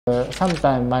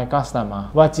Sometimes my customer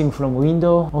watching from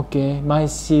window, okay, my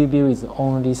sea view is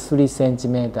only 3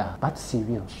 centimeters, but sea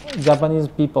view. Japanese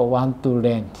people want to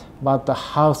rent, but the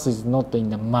house is not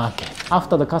in the market.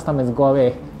 After the customers go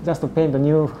away, just to paint the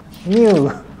new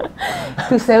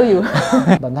to sell you.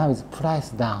 But now it's price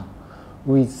down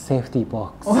with safety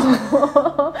box.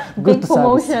 Big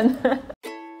promotion. Service.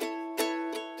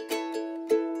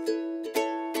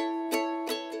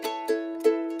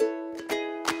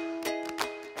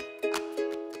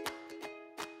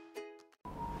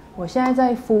 我现在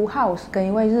在 Full House 跟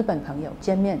一位日本朋友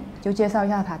见面，就介绍一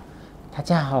下他。大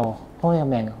家好，朋友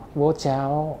们，我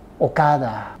叫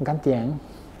Okada， 干点，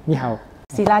你好。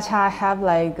Si Racha have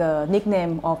like a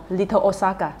nickname of Little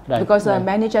Osaka because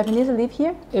many Japanese live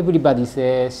here. Everybody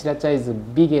says Sriracha is the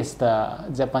biggest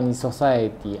Japanese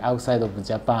society outside of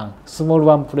Japan. Small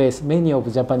one place, many of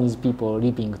Japanese people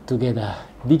living together.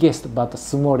 Biggest but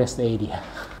smallest area.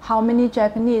 How many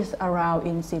Japanese around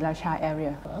in Si Racha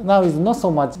area? Now it's not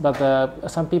so much, but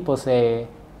some people say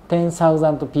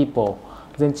 10,000 people.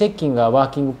 Then checking a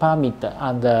working permit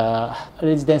and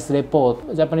residence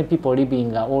report, Japanese people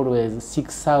living always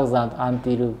 6,000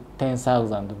 until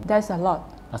 10,000. That's a lot.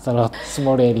 That's a lot,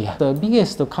 small area. The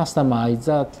biggest customer is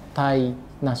a Thai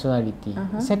nationality.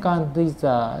 Second is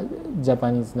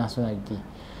Japanese nationality.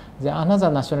 The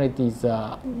another nationality is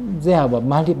they have a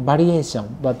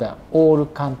variation, but all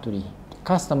country.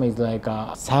 Customer is like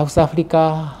South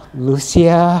Africa,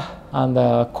 Russia, and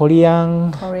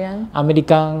Korean,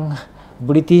 American,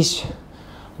 British,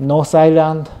 North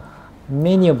Island,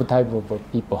 many of type of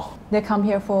people. They come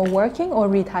here for working or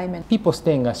retirement? People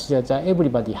staying at Sriracha,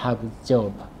 everybody have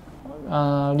job.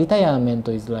 Retirement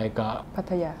is like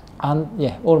Pattaya.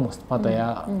 Yeah, almost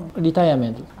Pattaya.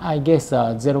 Retirement, I guess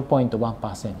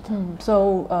 0.1%.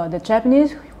 So the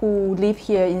Japanese who live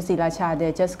here in Si Racha,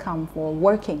 they just come for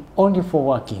working? Only for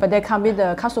working. But they come with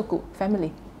the Kasoku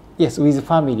family? Yes, with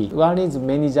family. One is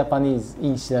many Japanese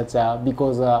in Sriracha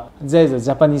because there is a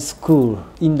Japanese school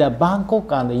in the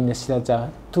Bangkok and in the Sriracha,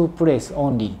 2 places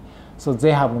only. So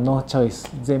they have no choice.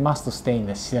 They must stay in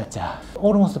the Sriracha.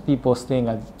 Almost people staying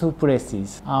at 2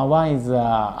 places. One is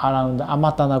around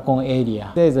Amatanakon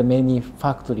area. There is many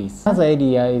factories. Another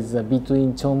area is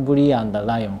between Chonburi and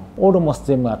Lion. Almost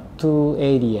them are 2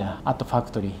 areas at the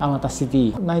factory. Amata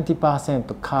City,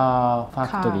 90% car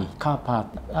factory, car part.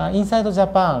 Inside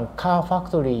Japan, car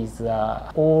factory is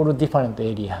all different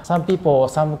areas.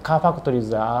 Some car factories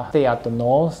stay at the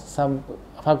north, some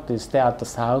factories stay at the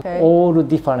south, all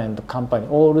different company,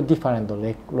 all different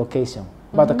location.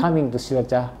 But coming to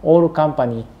Sriracha, all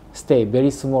company stay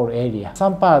very small area.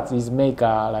 Some parts is make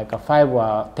like a 5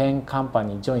 or 10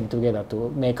 company join together to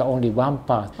make only one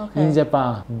part. In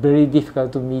Japan, very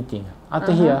difficult to meeting. At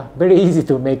here, very easy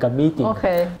to make a meeting.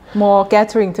 More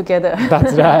gathering together.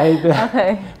 That's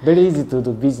right. Very easy to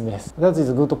do business. That is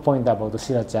a good point about the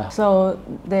Sriracha. So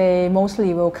they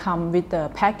mostly will come with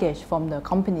the package from the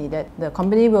company that the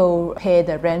company will pay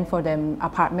the rent for them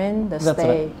apartment, the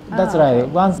stay. Right. That's right.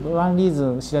 One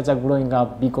reason Sriracha growing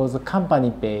up because the company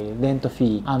pay rent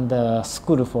fee and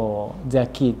school for their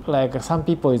kid. Like some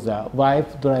people is a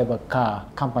wife drive a car,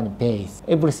 company pays.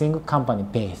 Everything company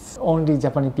pays. Only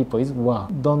Japanese people is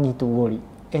don't need to worry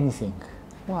anything.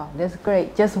 Wow, that's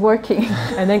great. Just working,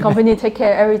 and then company take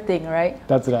care of everything, right?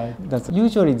 That's right.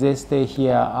 Usually they stay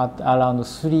here at around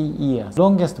 3 years.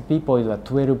 Longest people is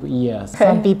 12 years.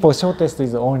 Some people shortest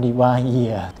is only 1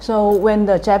 year. So when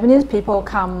the Japanese people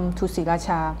come to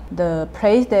Sriracha, the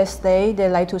place they stay, they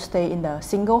like to stay in the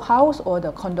single house or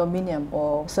the condominium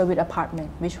or service apartment.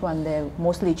 Which one they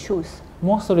mostly choose?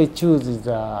 Mostly choose is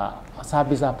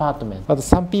service apartment. But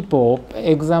some people,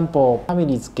 example,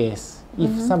 family's case.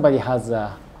 If somebody has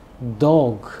a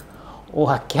dog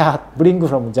or a cat, bring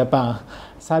from Japan.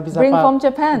 Bring from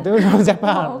Japan? Bring from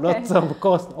Japan. Lots of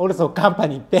cost. Also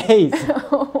company pays.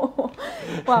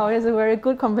 Wow, it's a very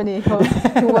good company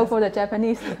to work for the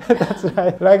Japanese. That's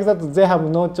right. Like that, they have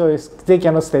no choice. They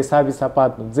cannot stay service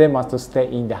apartment. They must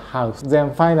stay in the house.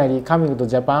 Then finally, coming to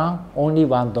Japan, only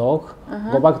 1 dog.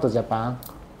 Go back to Japan.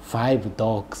 5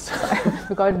 dogs.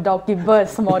 Because dog give birth,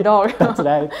 small dog. That's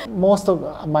right. Most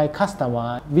of my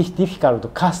customer,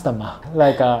 difficult customer,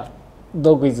 like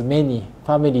dog is many,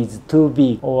 family is too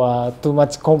big or too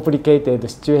much complicated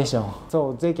situation.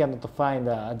 So they cannot find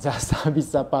just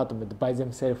service apartment by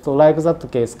themselves. So like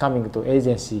that case coming to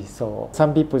agency. So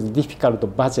some people is difficult to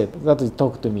budget. That is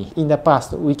talk to me. In the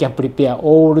past, we can prepare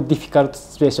all difficult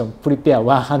situation, prepare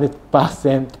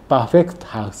 100% perfect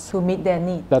house. To meet their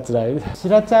need. That's right.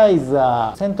 Sriracha is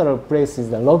a central place is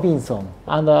the Robinson.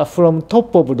 And from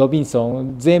top of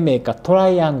Robinson, they make a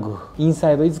triangle.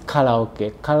 Inside is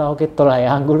karaoke. Karaoke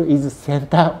triangle is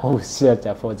center of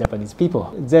Sriracha for Japanese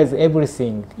people. There's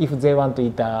everything. If they want to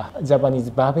eat a Japanese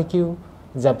barbecue,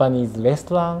 Japanese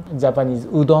restaurant, Japanese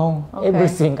udon,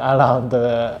 everything around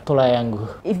the triangle.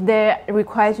 If they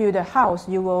require you the house,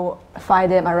 you will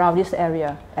find them around this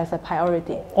area as a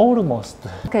priority. Almost.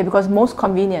 Okay, because most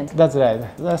convenient. That's right.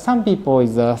 Some people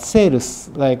is sales,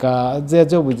 like their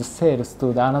job is sales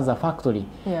to the another factory.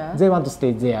 Yeah. They want to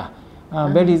stay there.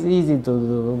 Very easy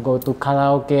to go to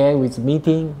karaoke with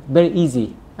meeting. Very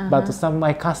easy. But some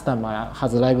my customer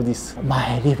has like this.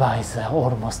 My liver is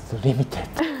almost limited.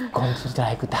 Continue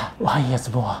like that. 1 year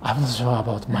more. I'm not sure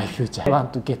about my future. I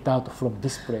want to get out from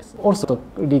this place. Also to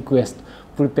request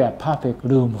prepare perfect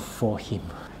room for him.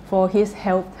 For his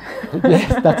health.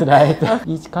 Yes, that's right.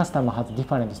 Each customer has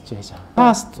different situation.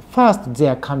 First they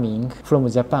are coming from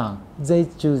Japan. They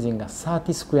choosing a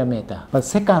 30 square meter. But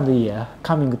second year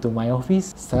coming to my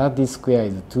office, 30 square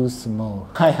is too small.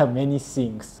 I have many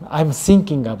things I'm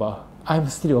thinking about. I'm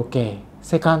still okay.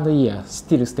 Second year,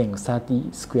 still staying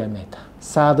 30 square meter.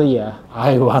 Third year,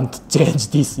 I want to change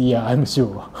this year, I'm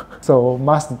sure. So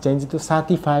must change to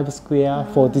 35 square,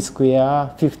 40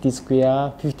 square, 50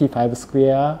 square, 55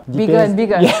 square. Depends. Bigger and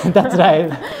bigger. Yeah, that's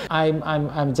right.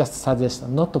 I'm just suggest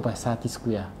not to buy 30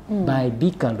 square, buy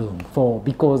bigger room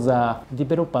because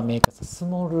developer makes a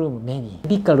small room many.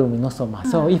 Bigger room not so much.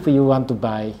 So if you want to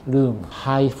buy room,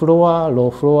 high floor,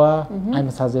 low floor, I'm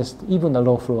suggest even the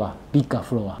low floor, bigger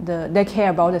floor. They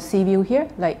care about the sea view here,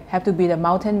 like have to be the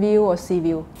mountain view or sea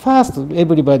view. First,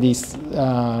 everybody's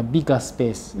bigger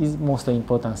space is most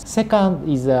important. Second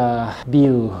is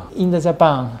view. In the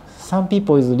Japan, some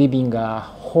people is living a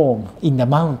home in the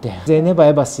mountain. They never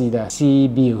ever see the sea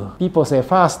view. People say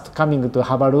first coming to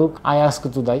have a look. I ask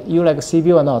to the you like sea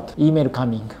view or not? Email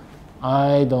coming.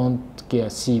 I don't care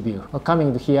sea view.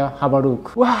 Coming to here, have a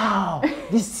look. Wow,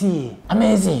 this sea,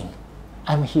 amazing.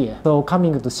 I'm here. So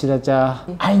coming to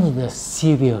Sriracha, I need a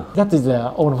sea view. That is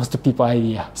almost people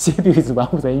idea. Sea view is one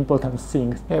of the important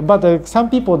things. But some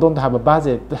people don't have a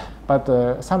budget. But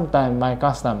sometimes my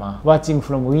customer watching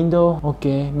from window,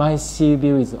 okay, my sea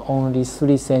view is only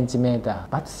 3 centimeters.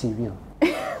 But sea view.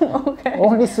 Okay.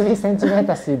 Only 3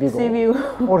 centimeters sea view. Sea view.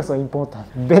 Also important.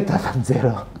 Better than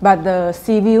zero. But the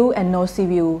sea view and no sea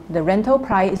view, the rental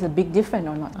price is a big difference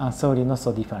or not? Sorry, not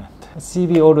so different. Sea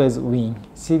view always win.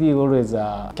 Sea view always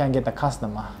can get a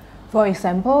customer. For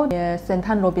example,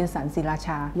 Central Robinson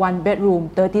Sriracha, 1 bedroom,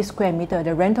 30 square meter.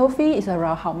 The rental fee is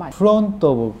around how much? Front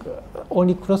of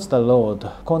only cross the road,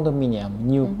 condominium,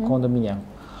 new condominium.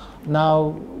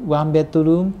 Now 1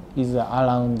 bedroom is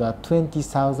around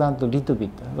 20,000, a little bit,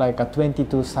 like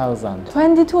 22,000.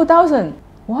 22,000?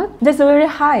 What? That's very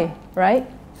high, right?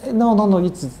 No,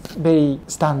 it's very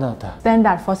standard.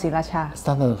 Standard for Sriracha.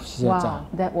 Standard of Sriracha. Wow,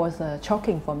 that was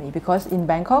shocking for me because in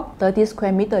Bangkok, 30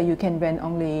 square meter you can rent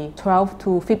only 12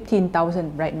 to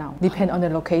 15,000 right now, depend on the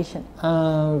location.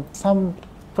 Some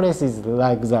places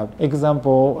like that.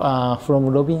 Example from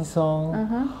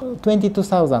Robinson,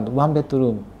 22,000, 1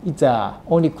 bedroom. It's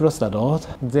only cross the road.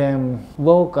 Then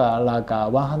walk like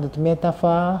 100 meter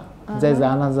far. There's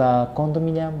another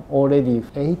condominium already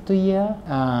 8 years.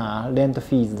 Rent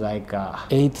fee is like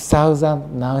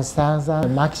 8,000,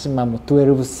 9,000, maximum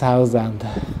 12,000.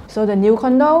 So the new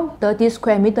condo, 30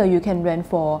 square meter, you can rent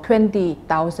for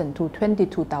 20,000 to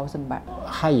 22,000 baht.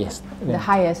 Highest. The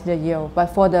highest the yield.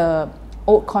 But for the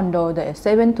old condo, the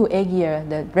 7 to 8 year,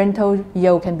 the rental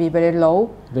yield can be very low.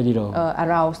 Very low.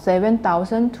 Around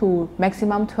 7,000 to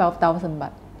maximum 12,000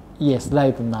 baht. Yes,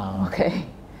 right now. Okay.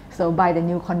 So buy the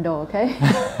new condo, okay?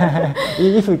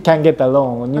 If you can get a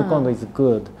loan, new condo is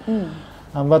good.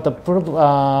 But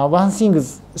one thing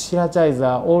is, Sriracha is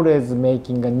always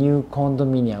making a new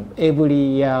condominium. Every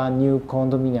year, new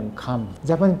condominium comes.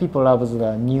 Japanese people love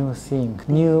the new thing.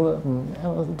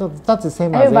 That's the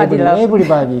same as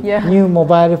everybody. Yeah. New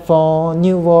mobile phone,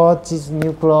 new watches,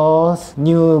 new clothes,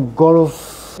 new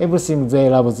golf. Everything they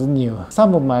love is new.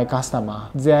 Some of my customers,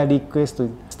 their request is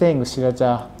staying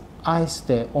Sriracha. I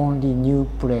stay only new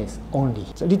place only.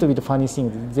 It's a little bit funny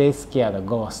thing. They scare the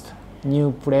ghost.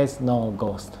 New place, no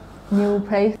ghost. New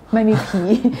place, maybe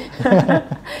pee.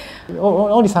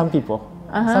 Only some people.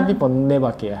 Some people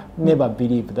never care, never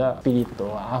believe the spirit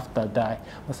or after die.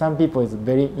 But some people it's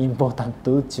very important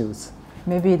to choose.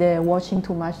 Maybe they're watching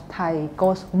too much Thai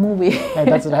ghost movie. Yeah,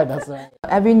 that's right, that's right.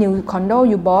 Every new condo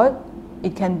you bought,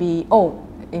 it can be old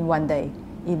in one day.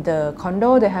 In the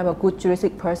condo, they have a good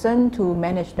juristic person to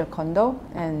manage the condo,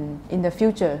 and in the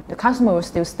future, the customer will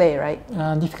still stay, right?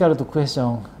 Difficult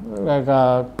question. Like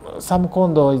some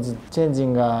condo is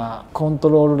changing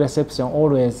control reception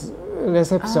always.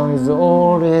 Reception is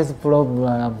always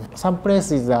problem. Some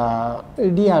places are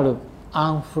real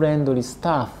unfriendly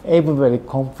staff. Everybody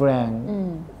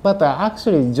complain. But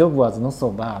actually job was not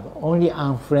so bad. Only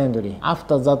unfriendly.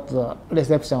 After that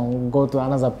reception go to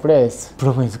another place.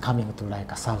 Problem is coming to like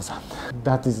 1,000.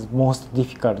 That is most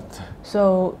difficult.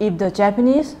 So if the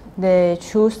Japanese they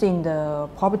choosing the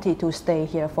property to stay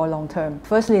here for long term,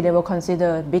 firstly they will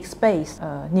consider big space,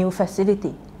 new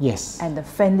facility. Yes. And the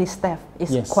friendly staff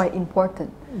is quite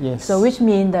important. Yes. So which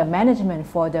means the management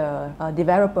for the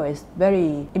developer is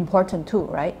very important too,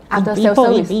 right? After sales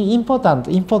service.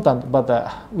 Important,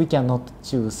 but we cannot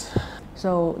choose.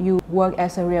 So you work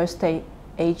as a real estate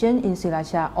agent in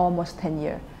Sriracha almost 10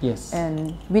 years. Yes.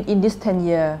 And within this 10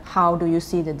 years, how do you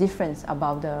see the difference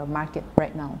about the market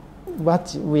right now?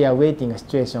 But we are waiting a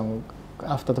situation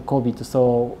after the COVID,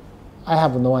 so I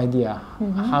have no idea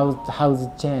how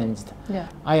it changed. Yeah.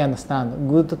 I understand.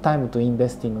 Good time to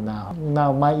investing now.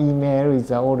 Now my email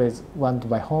is always want to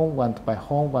buy home, want to buy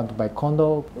home, want to buy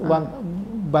condo.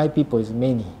 Want buy people is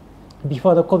many.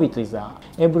 Before the COVID is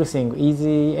everything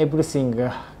easy,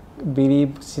 everything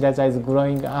believe Sriracha is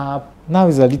growing up. Now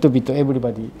is a little bit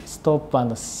everybody stop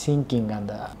and thinking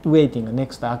and waiting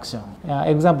next action.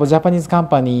 Example, Japanese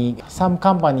company, some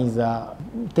companies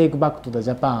take back to the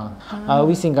Japan.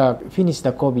 We think finish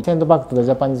the COVID, send back to the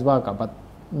Japanese worker, but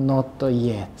not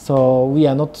yet. So we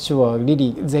are not sure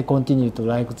really they continue to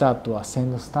like that to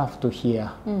send staff to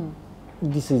here.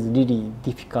 This is really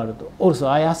difficult. Also,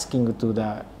 I asking to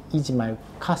the each my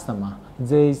customer,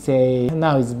 they say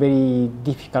now it's very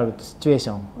difficult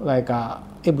situation, like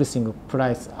everything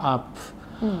price up,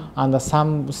 and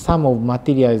some of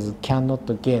materials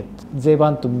cannot get. They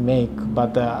want to make,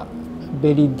 but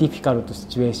very difficult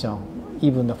situation,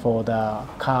 even for the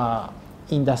car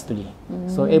industry.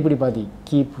 So everybody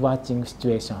keep watching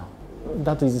situation.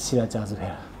 That is Sriracha as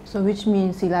well. So which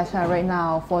means Sriracha right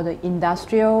now for the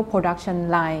industrial production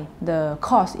line, the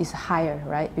cost is higher,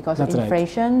 right? Because of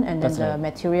inflation and then the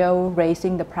material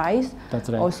raising the price. That's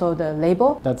right. Also the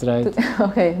labor. That's right.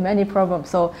 Okay, many problems.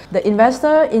 So the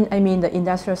investor the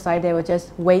industrial side, they will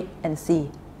just wait and see.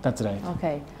 That's right.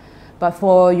 Okay. But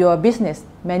for your business,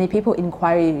 many people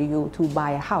inquire you to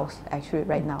buy a house actually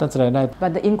right now. That's right.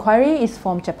 But the inquiry is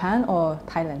from Japan or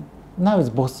Thailand? Now it's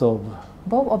both of.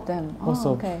 Both of them. Both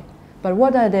of. Okay. But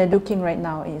what are they looking right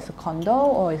now? Is a condo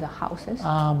or is it houses?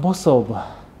 Both of.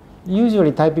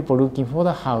 Usually Thai people looking for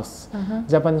the house.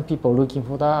 Japanese people looking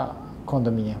for the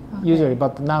condominium. Usually,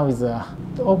 but now is the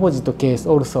opposite case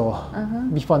also.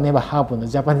 Before never happened.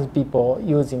 Japanese people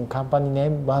using company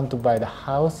name want to buy the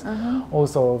house.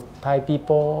 Also Thai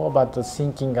people but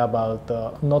thinking about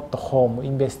not home,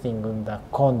 investing in the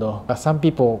condo. Some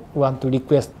people want to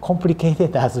request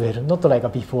complicated as well, not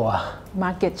like before.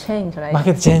 Market change, right?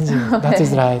 Market changing. That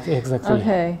is right, exactly.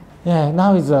 Okay. Yeah,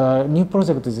 now is a new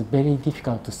project is very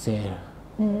difficult to sell.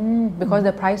 Because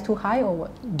the price too high or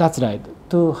what? That's right,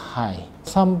 too high.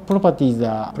 Some properties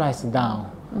are priced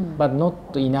down, but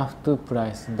not enough to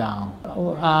price down.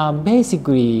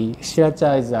 Basically,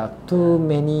 Sriracha is too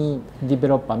many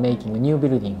developer making new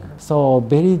building, so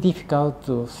very difficult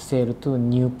to sell to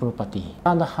new property.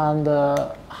 Second-hand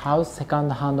house,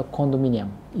 second-hand condominium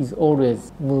is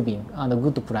always moving and a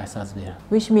good price as well.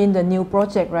 Which means the new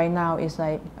project right now is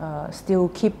like still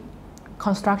keep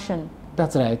construction.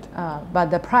 That's right.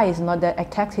 But the price is not that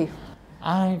attractive.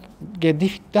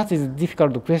 That is a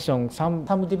difficult question. Some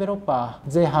developer,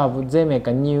 they make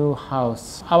a new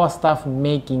house. Our staff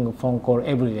making phone call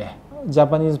every day.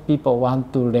 Japanese people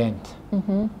want to rent,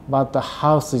 but the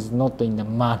house is not in the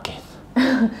market.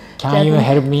 Can you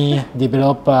help me,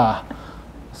 developer?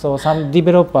 So some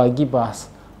developer give us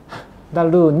the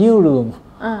new room,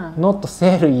 not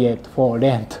sell yet for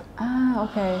rent.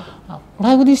 Okay.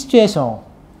 Like this situation,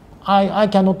 I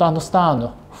cannot understand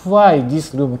why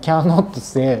this room cannot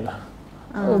sell.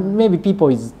 Maybe people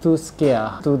is too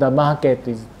scared to the market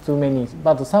is too many,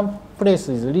 but some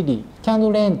places really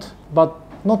can rent but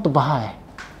not buy.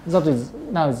 That is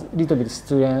now is little bit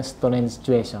strange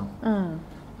situation.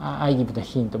 I give the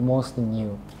hint, most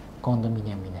new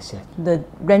condominium in the city. The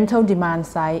rental demand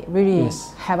side really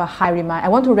have a high demand. I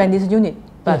want to rent this unit,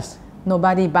 but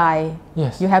nobody buy.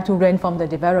 Yes. You have to rent from the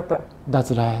developer.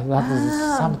 That's right. That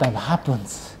is sometimes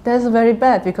happens. That's very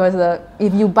bad because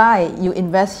if you buy, you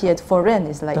invest here for rent.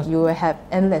 It's like you will have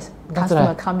endless customer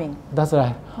right. coming. That's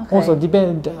right. Okay. Also,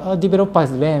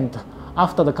 developers rent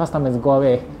after the customers go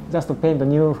away, just to paint the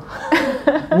new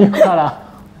color,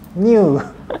 new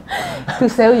To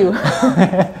sell you.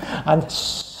 and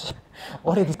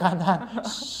already done.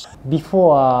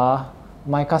 Before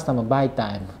my customer buy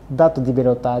time, that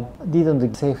developer didn't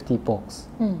do safety box,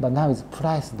 but now it's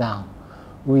priced down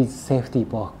with safety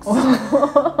box.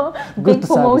 Big Good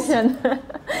promotion.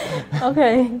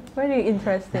 Okay, very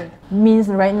interesting. Means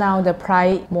right now the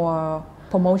price more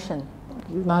promotion.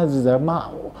 Now the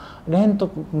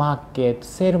rent market,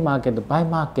 sale market, buy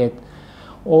market,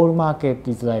 all market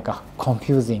is like a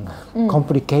confusing,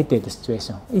 complicated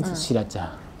situation. It's Sriracha.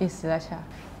 It's Sriracha.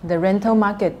 The rental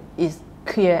market is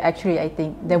clear actually. I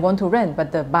think they want to rent,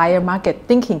 but the buyer market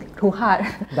thinking too hard.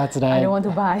 That's right. I don't want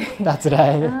to buy. That's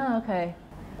right. Okay.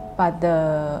 But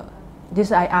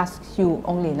this I ask you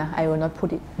only, nah? I will not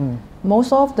put it.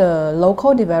 Most of the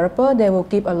local developer, they will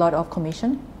give a lot of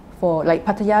commission. For like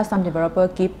Pattaya, some developer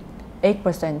give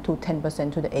 8% to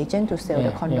 10% to the agent to sell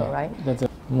the condo, right? That's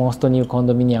most new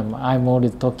condominium. I'm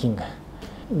always talking.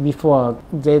 Before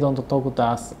they don't talk to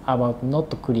us about not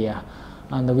clear,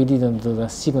 and we didn't do the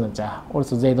signature.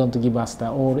 Also, they don't give us the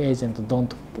all agent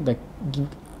don't give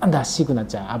the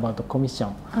signature about the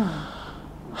commission.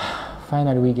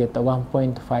 Finally, we get the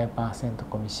 1.5%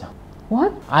 commission.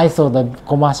 What? I saw the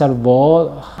commercial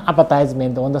board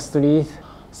advertisement on the street,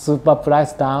 super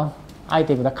price down. I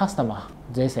take the customer.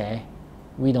 They say,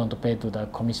 we don't pay to the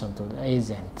commission to the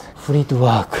agent. Free to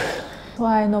work. That's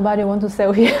why nobody want to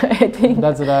sell here, I think.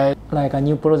 That's right. Like a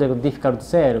new project difficult to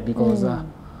sell because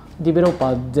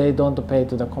developer, they don't pay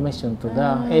to the commission to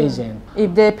the agent.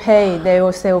 If they pay, they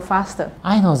will sell faster.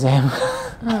 I know them.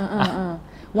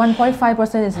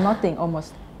 1.5% is nothing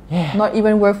almost. Yeah. Not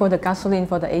even worth for the gasoline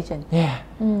for the agent. Yeah.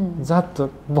 That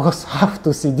boss have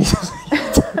to see this.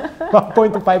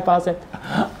 1.5%.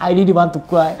 I really want to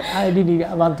cry. I really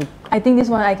want to. I think this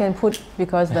one I can put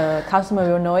because the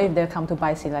customer will know if they come to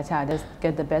buy Sriracha, they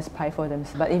get the best price for them.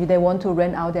 But if they want to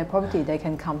rent out their property, they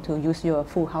can come to use your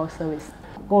full house service.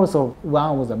 Also,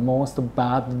 one of the most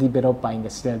bad developer in the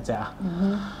Sriracha.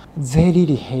 They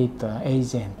really hate the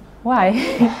agent. Why?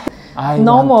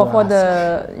 Normal for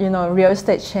the real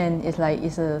estate chain is like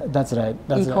it's a that's right.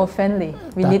 That's eco-friendly.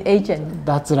 We need agent.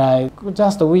 That's right.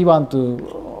 Just we want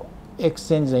to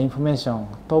exchange the information,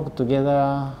 talk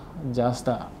together. Just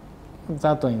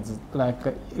that one is like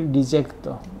reject.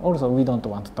 Also, we don't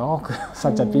want to talk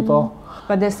such a people.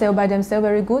 But they sell by themselves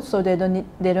very good, so they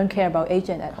don't care about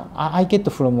agent at all. I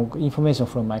get from information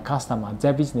from my customer.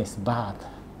 Their business bad.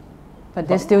 But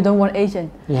they still don't want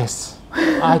agent. Yes,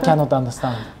 I cannot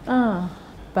understand.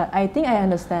 But I think I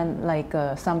understand like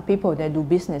some people that do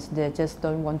business, they just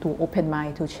don't want to open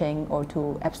mind to change or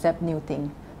to accept new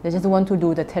things. They just want to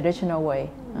do the traditional way.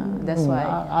 That's why.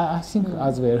 I think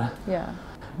as well. Yeah.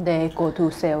 They go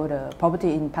to sell the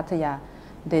property in Pattaya.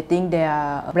 They think they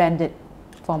are branded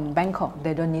from Bangkok.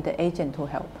 They don't need the agent to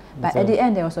help. But at the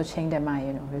end, they also change their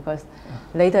mind, because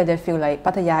later they feel like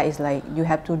Pattaya is like you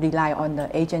have to rely on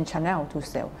the agent channel to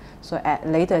sell. So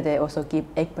later they also give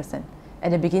 8%.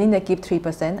 At the beginning, they give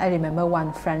 3%. I remember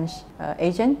one French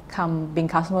agent being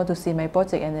customer to see my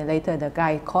project, and then later the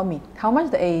guy called me. How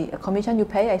much the commission you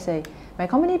pay? I say, my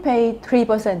company pay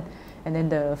 3%. And then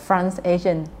the French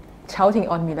agent shouting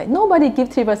on me like, nobody give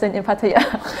 3% in Pattaya.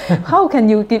 How can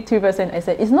you give 3%? I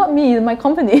said, it's not me, it's my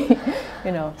company.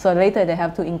 So later they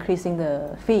have to increasing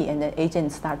the fee, and the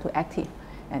agents start to active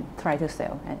and try to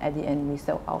sell. And at the end, we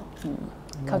sell out.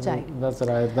 That's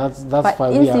right. That's but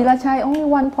why in we are. Sriracha, only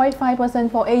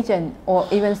 1.5% for agent, or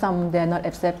even some they not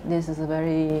accept. This is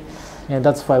very. Yeah,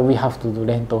 that's why we have to do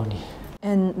rent only.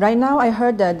 And right now, I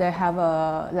heard that they have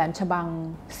a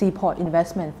Lanchabang seaport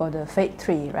investment for the phase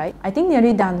 3, right? I think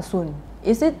nearly done soon.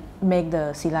 Is it make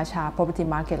the Sriracha property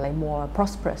market like more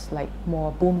prosperous, like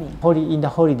more booming? In the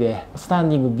holiday,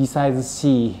 standing beside the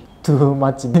sea, too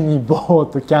much many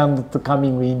boat can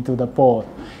coming into the port.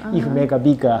 If make a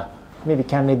bigger, maybe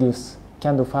can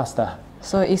do faster.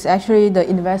 So it's actually the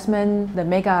investment, the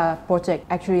mega project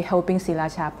actually helping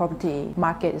Sriracha property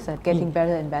market is getting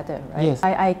better and better, right? Yes.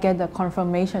 I get the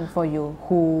confirmation for you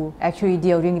who actually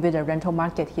dealing with the rental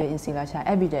market here in Sriracha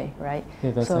every day, right?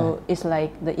 Yeah, that's so right. It's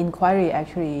like the inquiry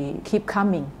actually keep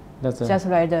coming That's right. Just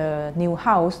like the new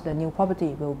house, the new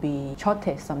property will be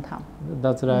shortage sometime.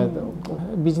 That's right.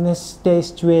 Business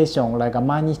situation, like a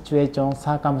money situation,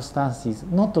 circumstances,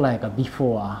 not like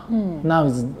before. Now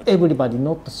is everybody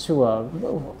not sure,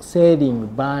 selling,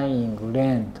 buying,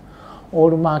 rent.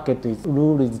 All market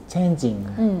rule is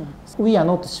changing. We are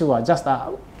not sure. Just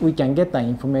we can get the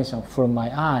information from my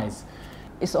eyes.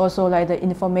 It's also like the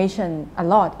information a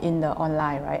lot in the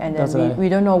online, right? And then we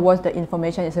don't know what the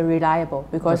information is reliable,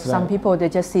 because some people, they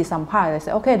just see some part, they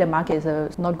say, okay, the market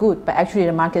is not good, but actually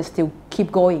the market still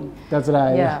keep going. That's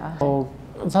right. Yeah. So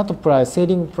that price,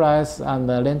 selling price and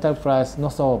the rental price,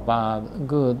 not so bad,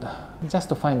 good. Just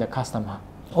to find the customer.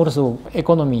 Also,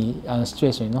 economy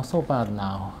situation is not so bad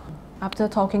now. After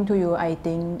talking to you, I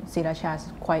think Sriracha is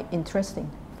quite interesting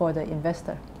for the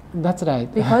investor. That's right.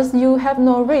 Because you have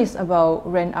no risk about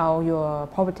rent out your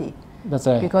property. That's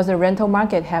right. Because the rental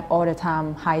market have all the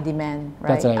time high demand, right?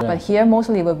 That's right. But here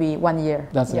mostly will be 1 year.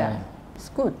 That's right. It's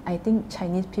good. I think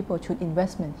Chinese people should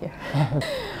investment here.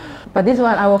 But this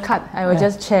one I will cut. I will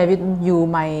just share with you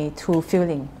my true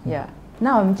feeling. Yeah.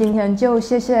 那我们今天就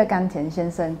谢谢甘田先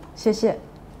生，谢谢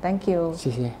 ，Thank you。谢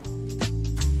谢。